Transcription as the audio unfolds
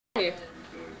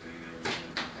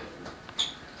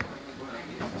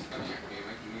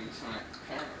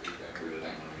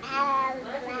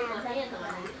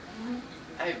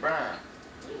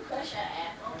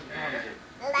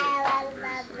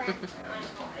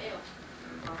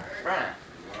Brian.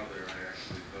 While there, I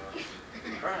actually thought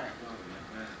that Brian.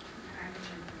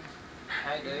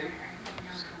 Hey, dude.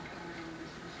 Yes.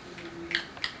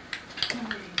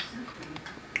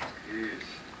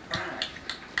 Brian.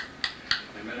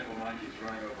 The medical mind keeps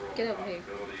running over all Get over here.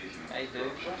 possibilities and Hey,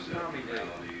 dude. What's mommy do?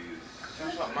 realities.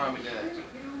 That's what mommy does.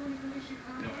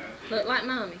 Look like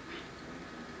mommy.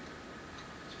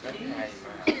 Move your hand,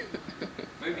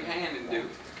 Move your hand and do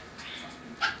it.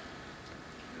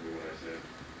 Remember what I said?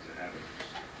 It's a habit.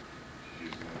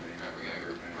 Use my name. There we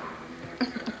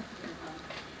go.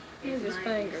 Here's his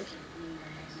fingers.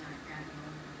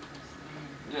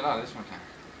 Do it like this one time.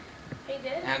 He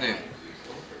did? Now do it.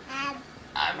 Bye.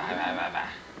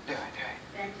 Do it.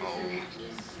 Oh.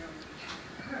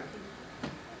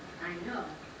 I know.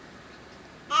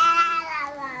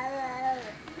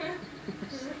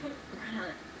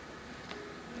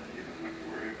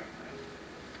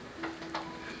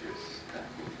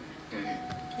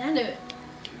 Now do it.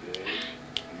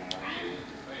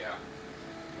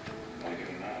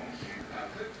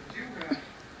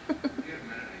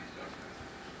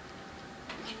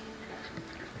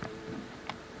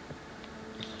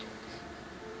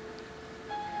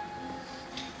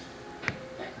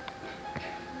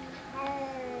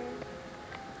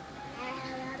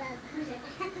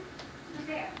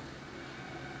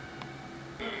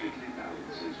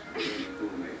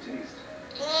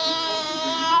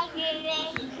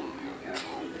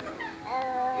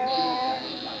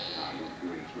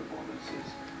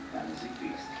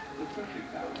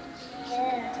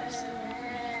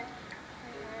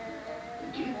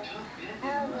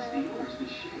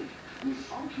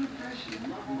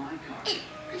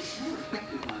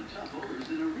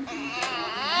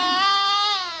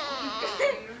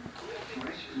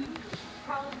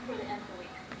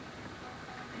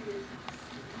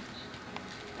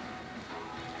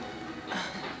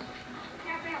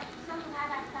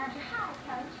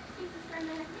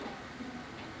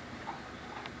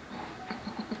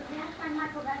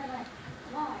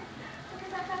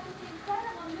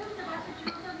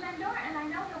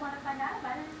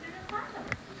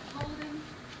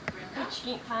 But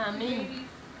you can't find me.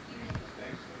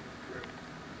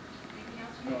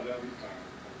 No, that'll be fine.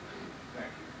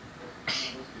 Thank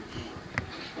you. Let's get to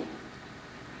work.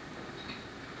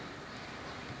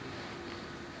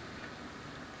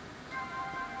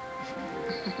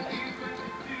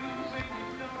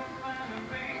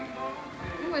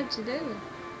 What you doing?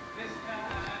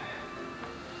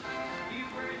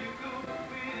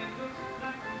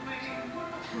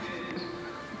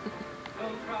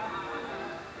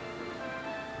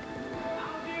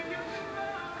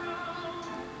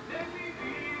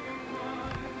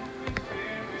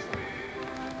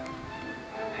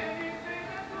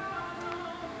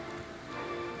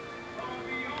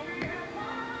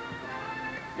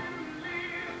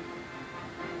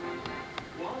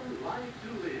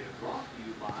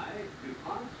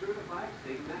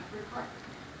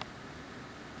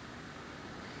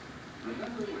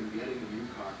 Remember when getting a new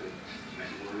carpet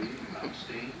meant worrying about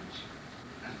stains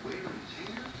and wear and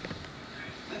tear?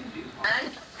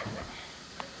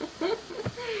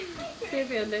 See if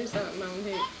he'll do something on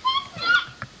here.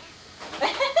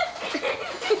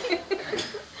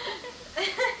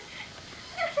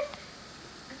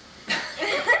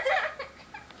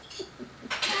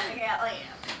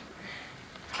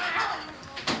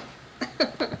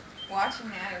 Watch him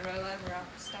now to roll over off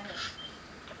the stairs.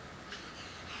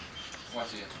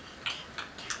 Watch it.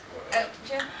 Oh,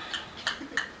 Jeff.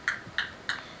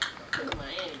 Look at my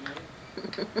Annie, man.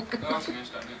 No, I'm gonna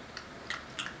start doing it.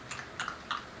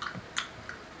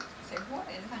 Say what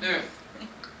in Do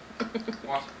it.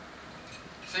 Watch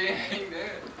it. See, he can do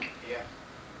it. Yeah.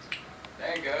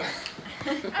 There you go.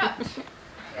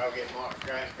 Y'all get Mark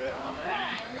scratch for that one?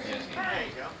 Yes, There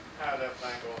you go. How's that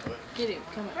thing going, bud? Get him.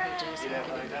 Come up here, Jason. Get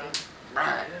that thing done?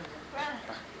 Right.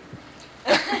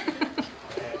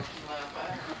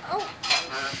 Oh,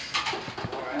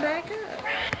 back up.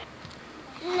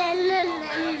 On that,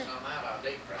 I'll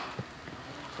deep fry.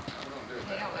 We're gonna do it He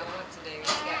that don't know way. what to do. He's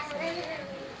got some in here.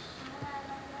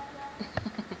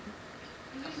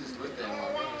 I just looked at him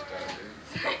while we started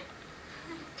doing it.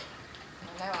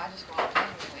 No, I just want to do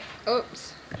it. Oops.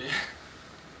 Yeah.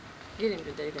 Get him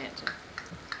to do that, Joe.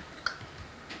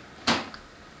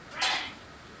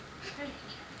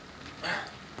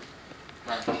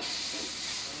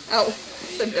 Oh,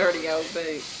 it's a dirty old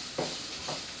boot.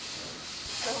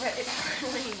 Go ready to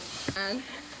leave. And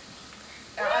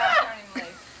Oh, turn him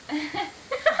loose.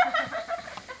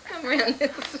 come around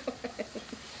this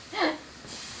way.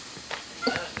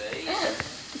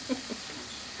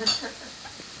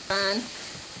 Fine.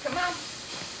 Come on.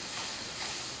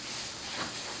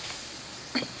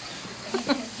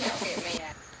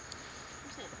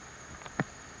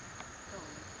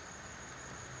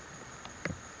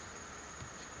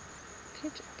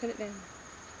 Put it down.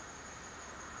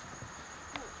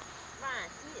 Fine,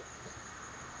 sit.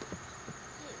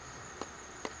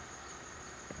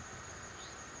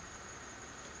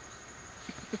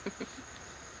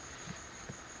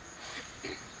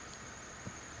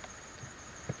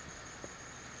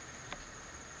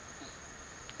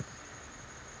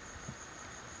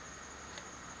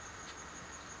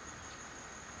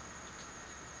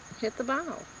 Hit the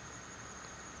ball.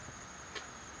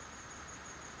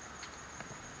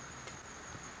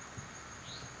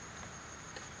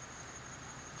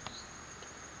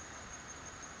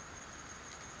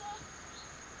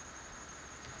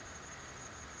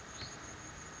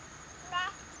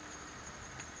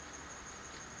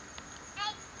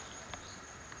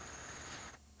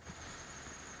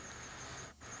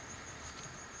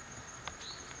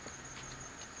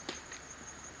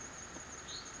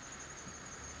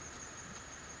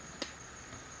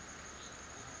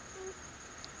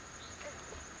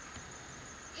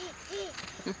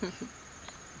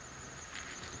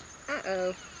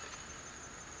 Uh-oh.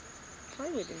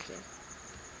 Play with him, Jeff.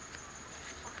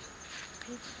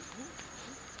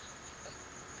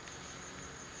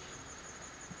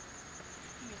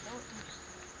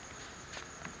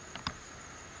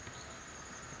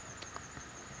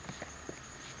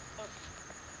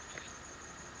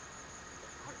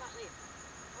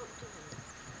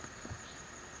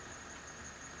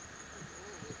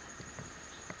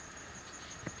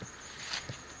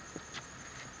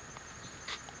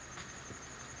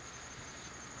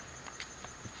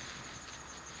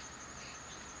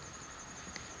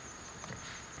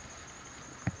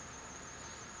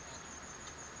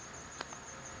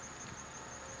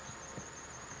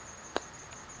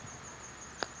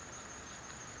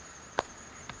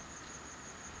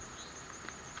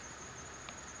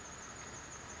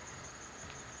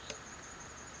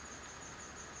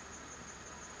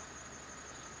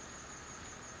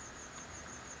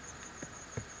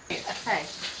 Hey.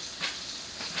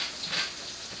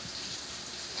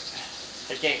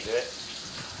 He can't do it.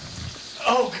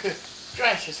 Oh, good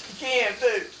gracious, he can't do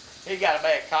it. He got a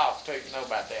bad cough too. You know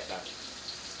about that, don't you?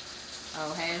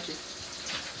 Oh, has you?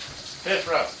 This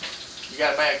row. You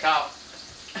got a bad cough?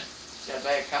 Got a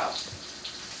bad cough?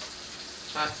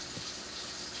 Huh?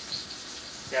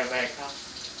 Got a bad cough?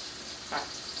 Huh?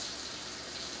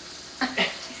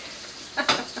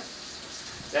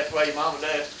 That's the way your mama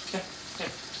does.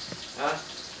 Huh?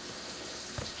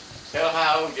 Tell them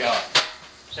how old you are.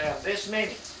 Tell them this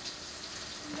many.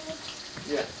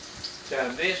 Yeah. Tell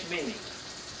them this many.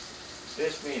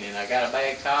 This many. And I got a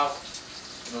bad cough.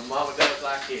 My mama does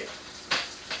like this.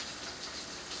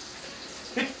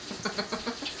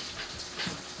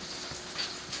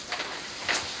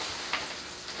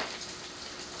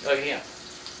 Look at him.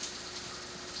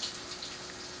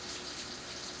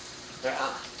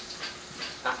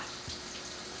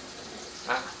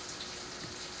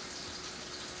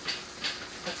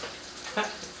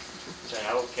 Say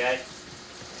okay.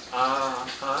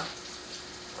 Uh-huh.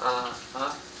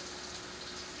 Uh-huh.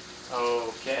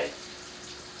 Okay.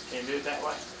 Can you do it that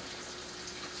way?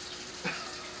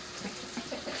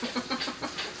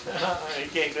 You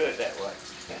can't do it that way.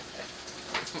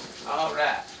 All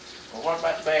right. Well, what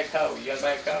about the bad cold? You got a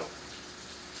bad cold?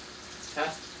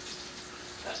 Huh?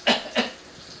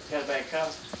 You got a bad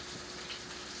cold?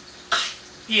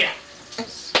 Yeah.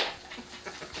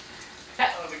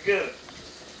 That would be good.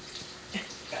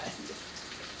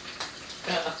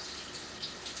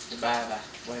 Bye-bye.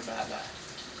 Way bye-bye.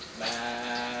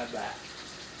 Bye-bye.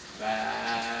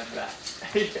 Bye-bye.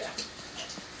 Yeah.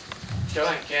 Show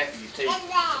Aunt Kathy your teeth.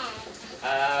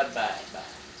 Bye-bye.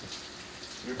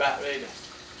 You're about ready.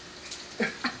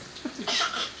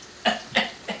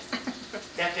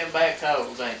 Got them bad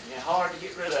colds, ain't you? Hard to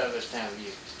get rid of this time of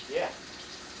year. Yeah.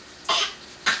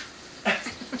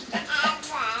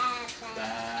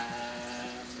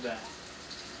 Bye-bye.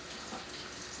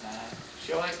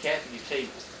 Show Aunt Kathy your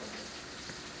teeth.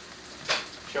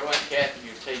 Show Aunt Kathy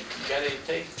your teeth. You got any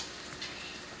teeth?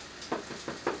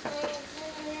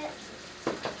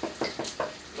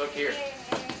 Look here.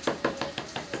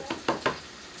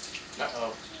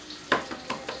 Uh-oh.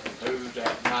 Who's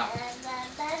that knock?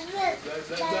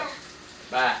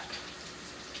 Bye.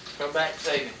 Come back and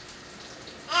see me.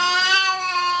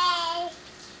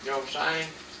 You want to sing?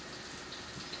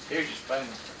 Here's your spoon.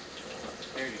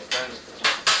 Here's your spoon.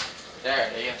 There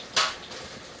it is.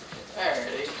 There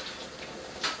it is.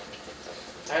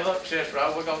 Hey, look, Sister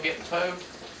Rose, we're going to get the food.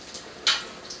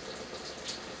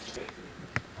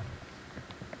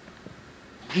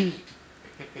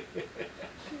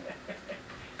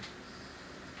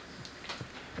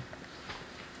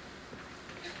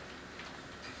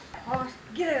 Horse,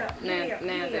 get Now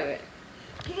do it.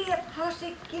 Giddy up,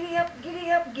 horsey, giddy up,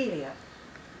 giddy up, giddy up.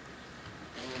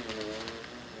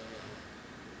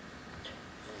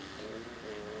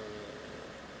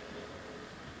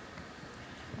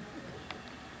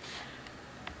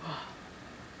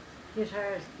 His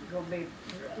hair is gonna be,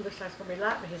 looks like it's gonna be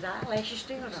light, but his eyelashes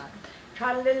still not.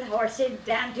 Trot a little horsey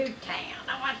down to town.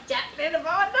 I want that little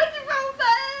boy, don't you fall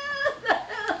down?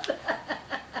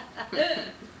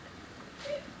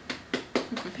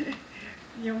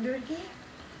 You wanna do it again?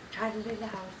 Trot a little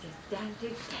horsey down to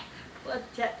town. Watch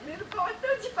that little boy,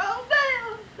 don't you fall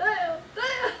down, down,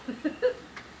 down.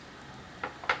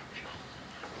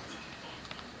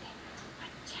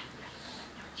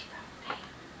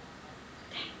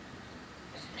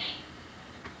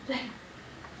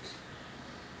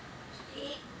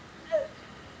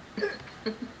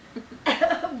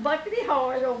 Buckety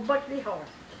horse, oh buckety horse.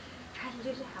 Try a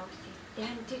little house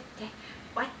down to town.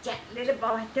 Watch that little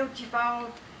boy, don't you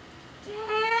fall down.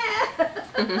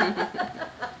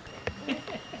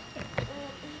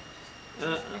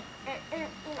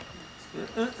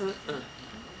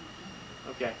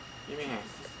 Okay, give me a hand.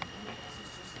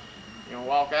 You gonna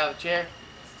walk out of the chair?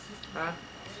 Huh?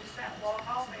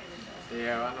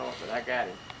 Yeah, I know, but I got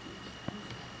him.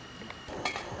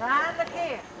 Right, look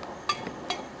here.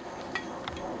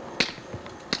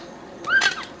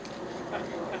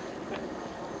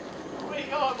 Where you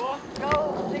going, boy? Go,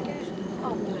 look at his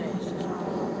own glasses.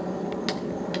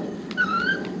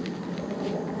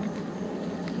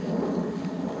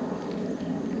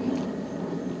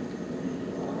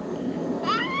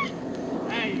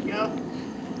 There you go.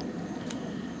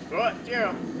 What,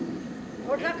 Gerald?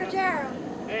 Where's Uncle Jarrell?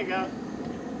 There you go.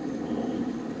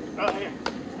 Right here.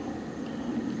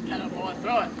 Get up, boy,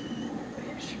 throw it.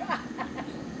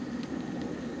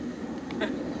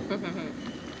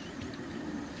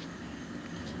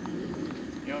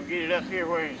 You gonna get it up here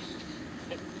where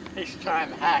he's trying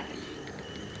to hack it.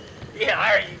 Yeah,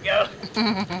 there you go.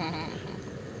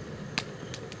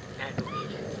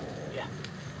 Yeah.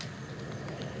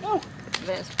 Oh.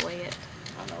 That's wet.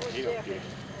 I know, he don't care.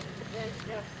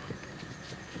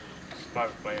 He's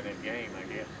probably playing that game, I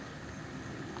guess.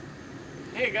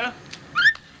 Here you go.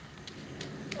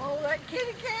 Oh, that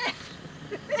kitty cat.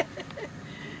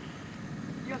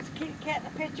 You want the kitty cat in the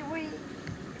picture with you?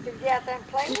 You can get out there and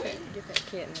play with it. Get that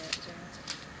kitten out, Joe.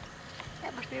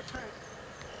 That must be a purse.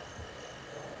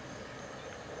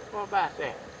 What about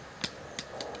that?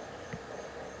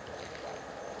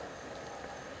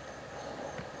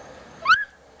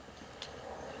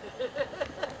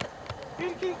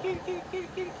 Kitty, kitty, kitty, kitty, kitty,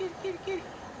 kitty, kitty, kitty, kitty.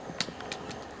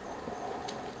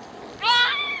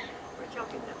 Where'd y'all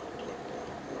get that one, kid?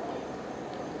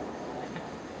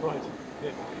 What?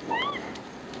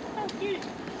 Oh, kitty.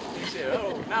 He said,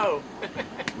 oh, no.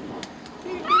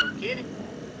 Kitty, kitty, kitty.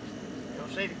 You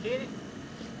don't see the kitty?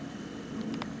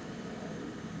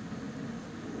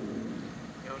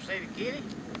 You don't see the kitty?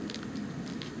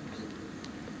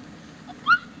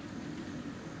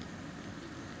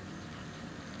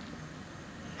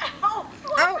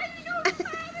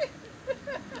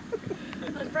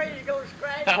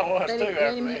 I was too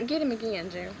after that. Get him again,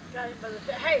 Jerry.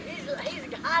 Hey, he's a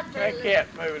hot tail. That cat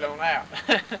moved on out.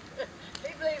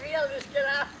 He believes he'll just get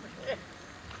out.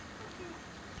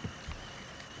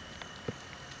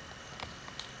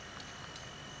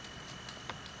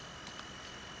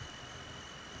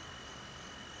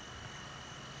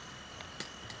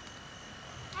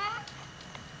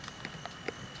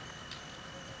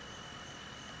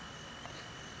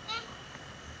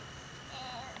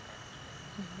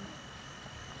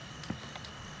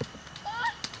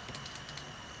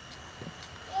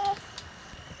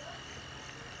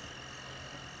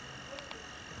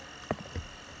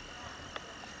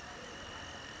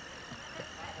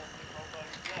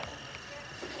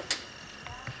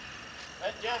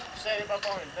 Let Justin set him up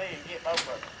on his knee and get both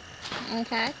of them.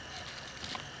 Okay.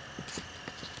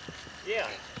 Yeah,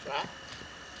 that's right.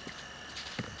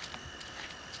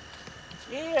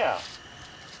 Yeah.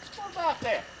 What about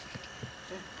that?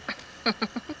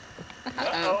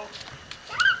 Uh-oh.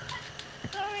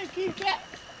 Oh, hey, kitty cat.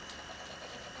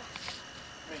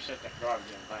 Let me set that garbage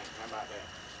in thing. How about that?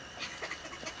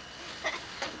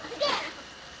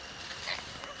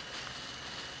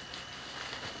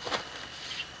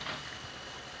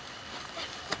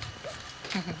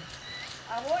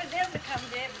 I wanted them to come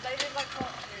get it, but they didn't like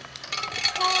want to.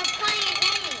 We're playing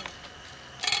games.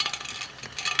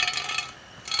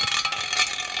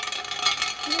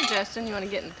 Here, Justin, you want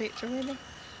to get in the picture with him?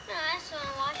 No, I just want to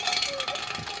watch the movie.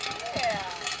 Yeah.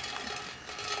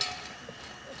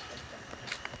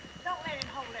 Don't let him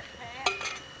hold that pad.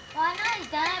 Why not?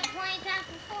 done it plenty of times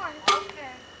before.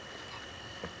 Okay.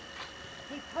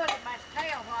 He put it in my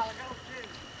tail a while ago too.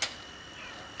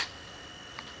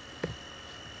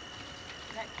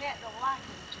 That cat don't like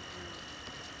him too good.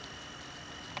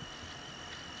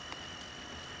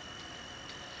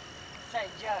 Say,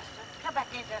 Justin, come back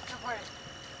in, Justin.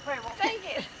 Where he won't take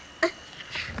it.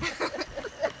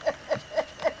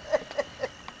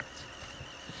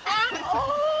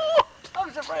 Oh,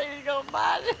 I'm so afraid he's gonna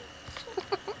bite it.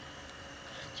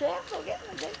 Champ, go get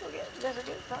him. Go get him. That's a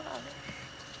good son of it.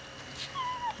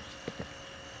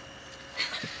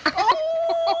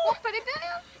 Oh, put him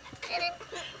down. Get him.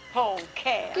 Poor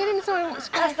cat. Get him so he won't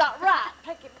scratch. That's not right.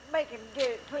 Take it, make him get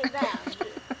it, put it down.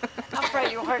 I'm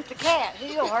afraid you'll hurt the cat.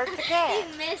 He'll hurt the cat.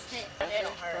 He missed it.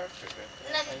 It'll hurt.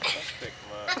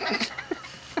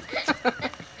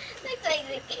 Looks like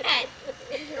the cat.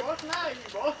 What's the matter,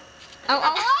 you boy? Oh,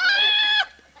 oh.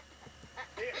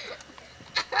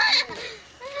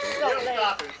 You'll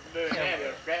stop him from doing that.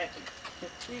 He'll scratch him.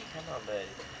 Come on, buddy.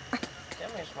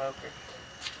 Come here, Smoker.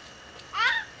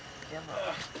 Come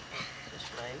on. This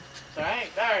way. So I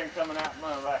ain't tired of coming out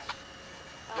my way.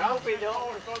 Don't be doing it.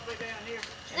 Supposed to be down here.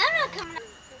 I'm not coming up.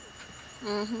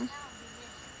 Mm-hmm.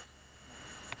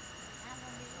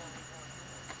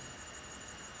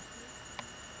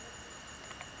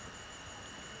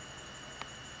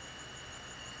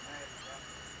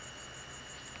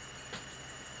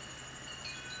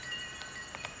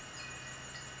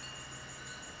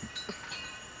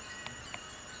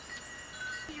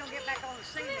 You'll get back on the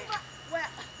cement. Well,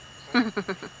 he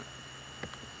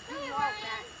walked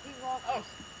back. He walked. Oh.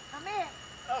 Come in.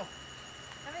 Oh.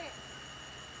 Come in.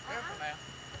 Careful now.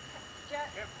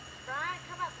 Brian,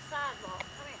 come up the sidewalk.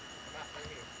 Come in. Come out through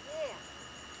here. Yeah.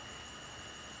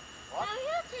 Watch No, it.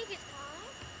 he'll take his time.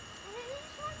 And then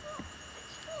he's like, look,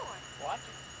 it's four. Watch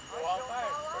it. Oh, Go you off don't there.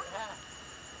 fall Pretty off? high.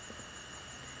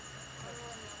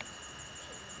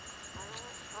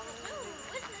 No,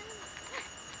 listen.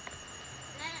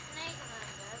 Now you can let him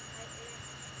go, right there.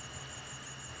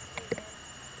 See that?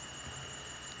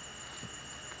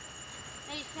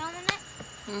 Are you filming it?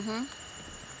 Mm-hmm.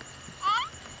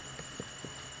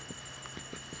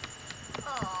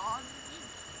 Oh,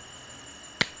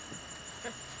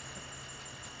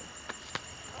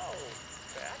 Oh,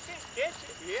 I can't catch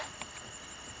it yet.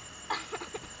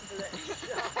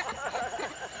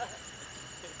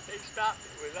 He stopped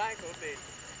it with his ankle, did he?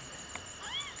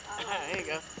 There you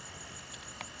go.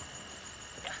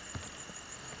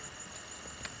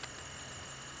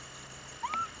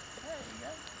 there you go.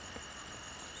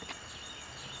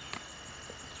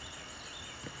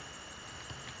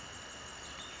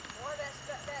 Boy, that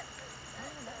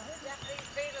Japanese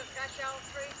beetles got y'all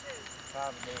free too.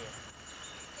 Probably did.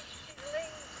 Did you see the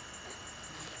leaves?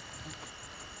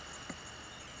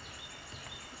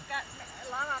 It's got a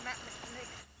lot of them at Mr.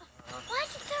 Nixon. Why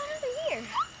is it down over here?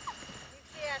 You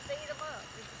see, I eat them up.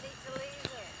 You can eat the leaves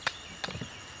there.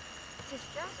 Just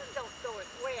Justin, don't throw it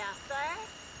way out there.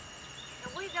 And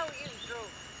we know you throw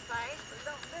things, but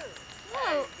don't do it.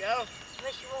 There you go.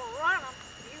 Unless you want to run them,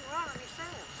 you run them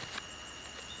yourself.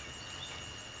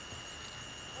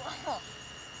 Whoa.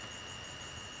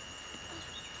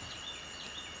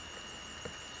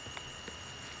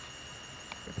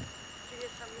 Did you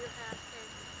get some of your house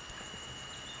cake?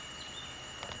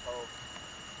 Uh-oh.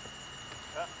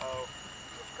 Uh-oh.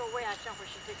 Let's go way out somewhere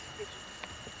she takes a picture.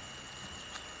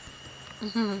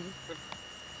 Mm-hmm.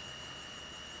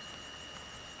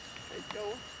 He's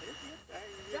going. There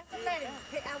you go. Just let him.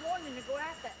 I want him to go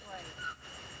out that way.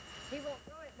 He won't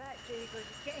throw it back to you because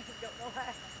you can't. You don't know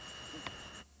how.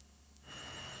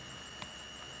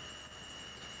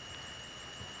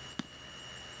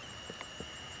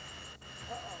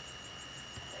 Uh-oh.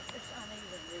 It's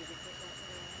uneven, really, get that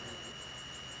around.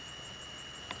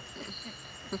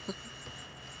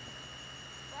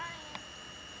 Brian.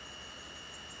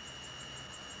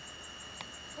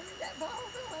 Where did that ball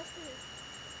go? I see it.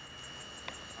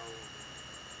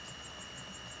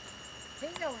 He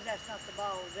knows that's not the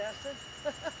ball, Justin.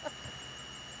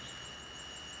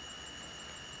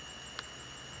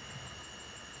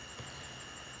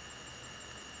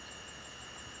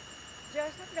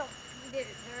 Justin, don't get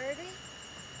it dirty.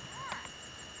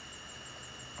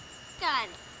 Got it.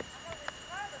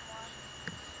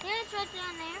 Yeah, it's right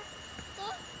down there.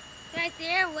 Look. Right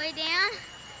there, way down.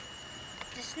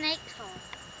 The snake's hole.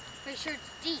 Pretty sure it's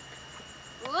deep.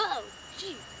 Whoa,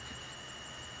 jeez.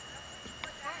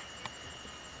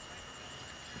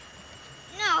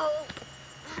 No.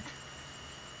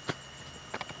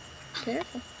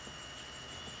 Careful.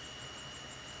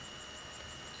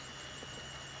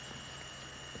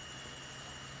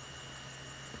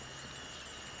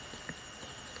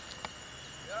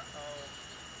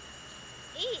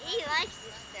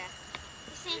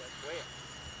 You see?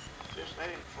 Just let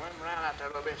him swim around out there a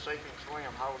little bit so he can swim,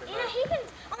 hold him Yeah, up. he can.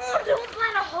 Oh, don't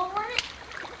plant a hole in it.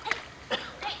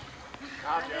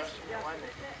 I'll just, wasn't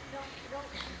it? Don't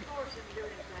force him to do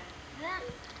anything.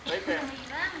 Leave him.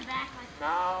 Run back like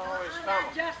No, his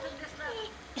stomach. Justin, just let him.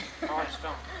 Oh, his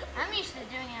stomach. I'm used to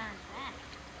doing it on his back.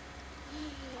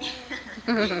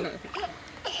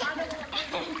 I don't want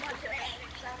to do much of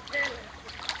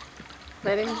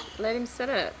that. Let him sit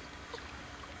up.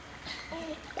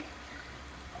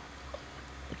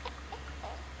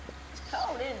 It's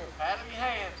cold, isn't it? Out of your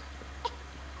hands.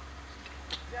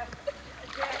 Justin,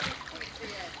 you see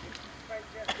that? Right,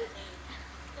 Justin.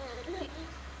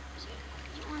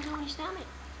 You want to go in his stomach?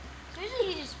 Usually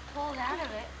he just pulls out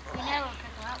of it. We never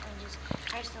pick him up and just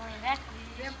tries to lean back.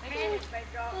 We Them just pick him. pigs, they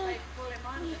drop, they pull him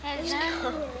under. He has a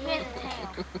tail. He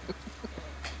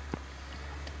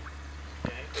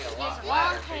He has a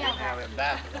long tail. have him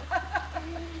baffled.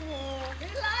 He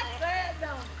likes that,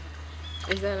 don't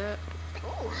he? Is that up?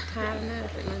 Tight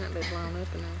enough? It may not be blown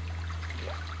up enough.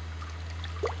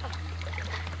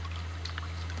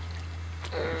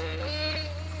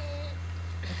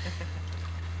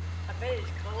 I bet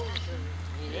it's cold.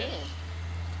 It is.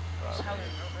 Just hold it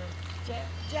over.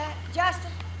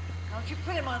 Justin, don't you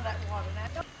put him on that water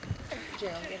now.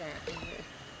 Jill, get out.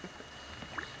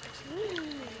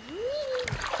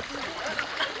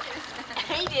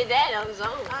 He did that on his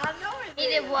own. I know He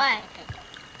did what?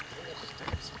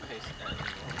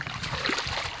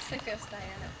 Sicko stay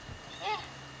in it. Yeah.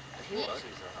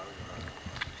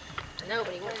 No,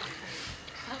 but he won't.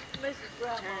 Mrs.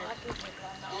 Grandma, I think Mrs.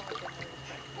 Grandma.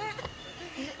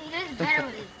 He does better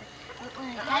with his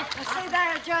diapers. See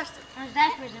there, Justin. When his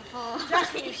diapers are full.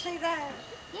 Justin, you see that?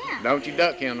 Yeah. Don't you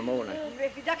duck him in the morning.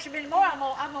 If you ducks him anymore, I'm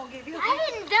gonna give you a I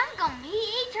didn't dunk him.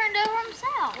 He turned over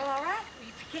himself. Well, all right. If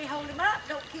you can't hold him up,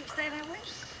 don't keep standing there with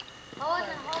him. I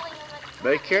wasn't holding him at the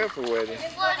Be careful with him.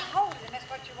 Just let him hold him. That's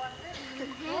what you want to do.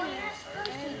 Oh, you're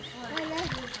supposed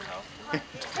to.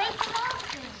 Take him off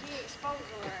him. She exposed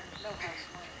her and know how to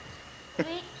swim.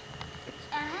 Wait.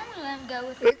 At home we let him go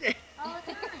with Look him at all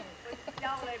the time. But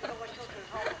y'all let him go with his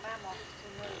home. Mama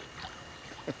too much.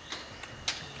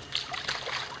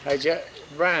 Hey,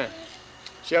 Brian,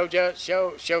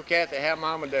 show Kathy how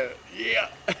Mama does it. Yeah.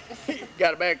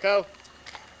 Got a bad cold?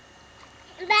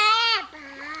 Bye, bye.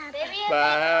 Baby,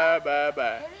 Bye, bye,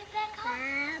 bye. baby, a bad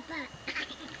cough.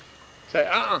 Say,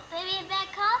 Baby, a bad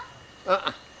cough.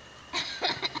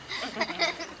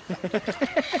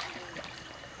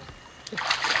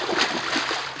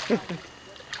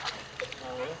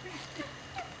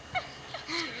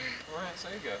 Where else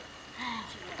you go?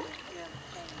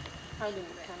 Hold him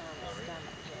kind of on his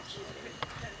stomach.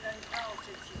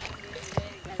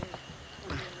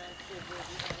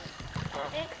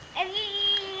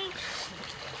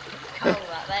 Cold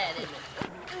like that, isn't it?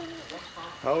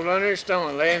 Hold under his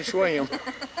stomach, let him swim.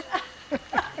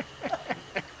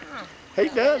 He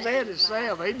does that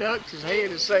himself. He ducks his head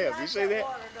himself. You see that?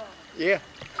 Yeah.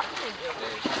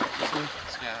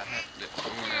 This guy had that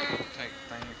one that take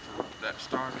thing for that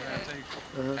starter out too.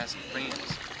 Has some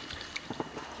fence.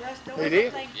 He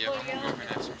did? Yeah, I'm gonna go over and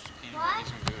have some zucchini.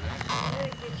 He's gonna do that.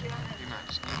 He might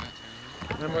just give that to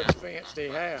me. How much fence do he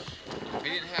have? He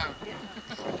didn't have.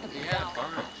 He had a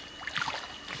bunch.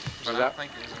 But I think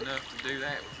it was enough to do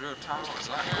that. It was real tall. It was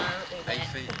like 8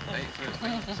 foot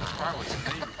fence. That's probably what you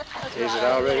need. Is it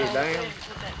already down?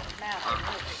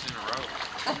 Just in a row.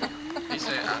 He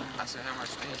said, I said, how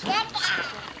much do you think?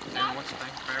 Then what you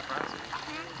think the fair price is?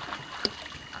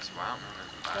 I said, well, I don't know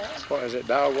nothing about it. What is it,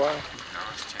 dog wire? No,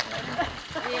 it's chain.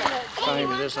 Same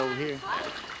as this over here. Let's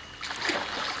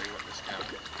see what this comes.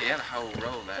 He had a whole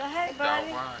roll of that Hey, dog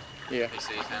buddy. wire. Yeah. He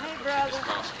said he's had Hey, to brother. just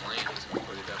call some land. He's going to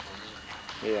put it up on me.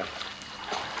 Yeah.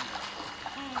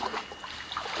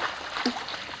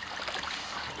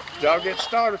 Y'all get the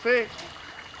starter fixed?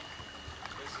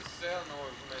 This is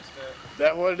solenoid messed up.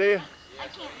 That what it is? Yeah,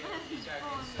 so he's got to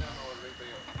get the solenoid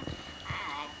rebuilt. I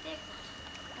like this.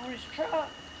 On his truck.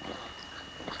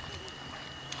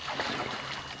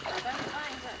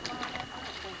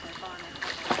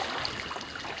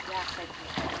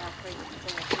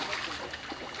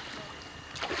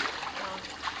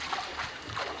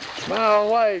 Smile and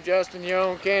wave, Justin. You're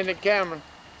on candid camera.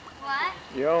 What?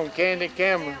 You're on candid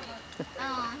camera.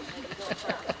 Oh.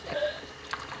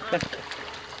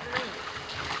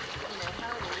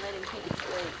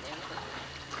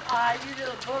 You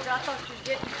little bug, I thought you was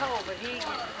getting cold, but he ain't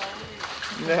getting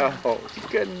cold. No, you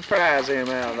couldn't prize him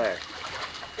out of there.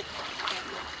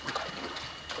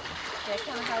 Yeah,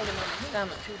 kind of hold him on the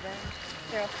stomach too bad.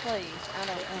 Girl, please. I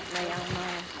don't want me on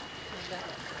mine.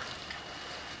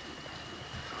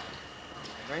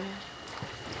 Really?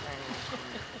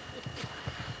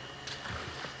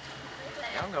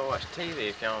 Y'all gonna watch TV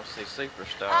if y'all want to see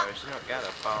superstars. You don't gotta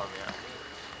follow me out here.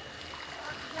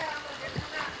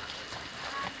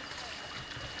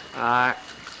 Alright.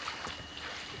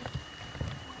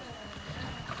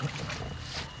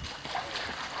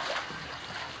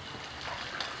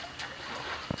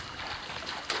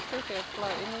 I think he'll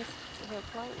float. He'll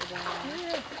float with that.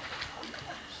 Yeah.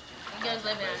 He goes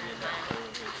live down Maybe there. not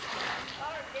doing his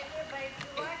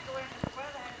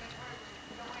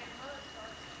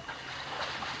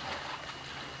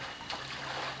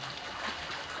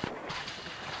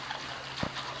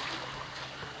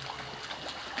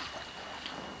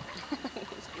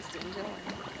He's just enjoying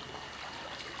it.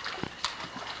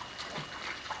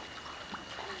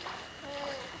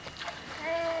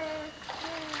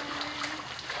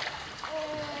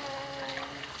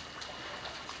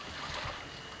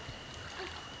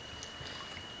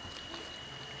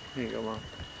 Here you go, Mom.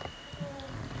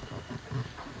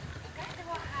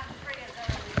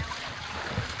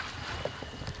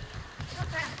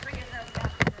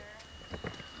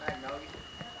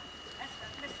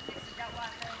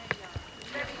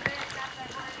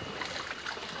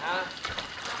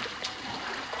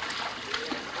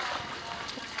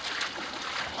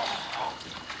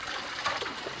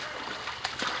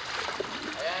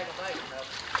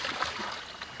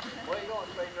 Where you going,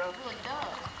 Speed Road? Ooh, a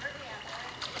dog.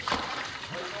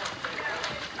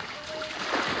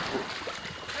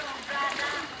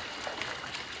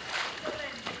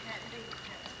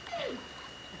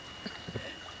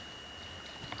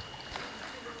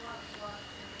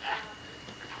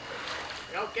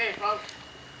 Okay, folks.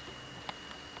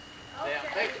 Yeah,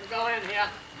 take them go in here.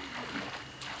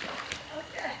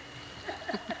 Okay.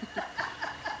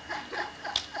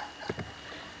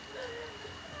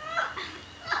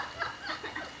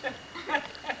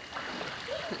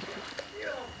 You're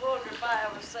a booger if I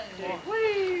ever seen one.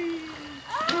 Whee!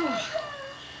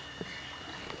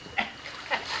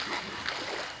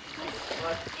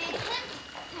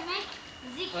 To make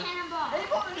the cannonball. He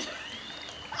wanted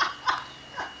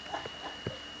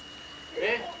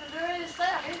Yeah? to do it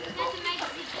himself. He just Just to make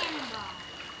the cannonball.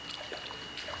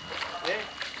 Yeah?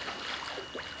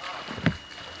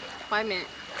 Wait a minute.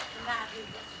 tonight he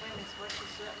gets swimming switches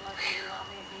something like that. I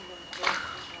mean, he was good.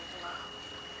 He was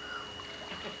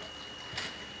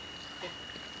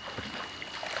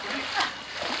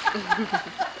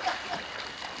like,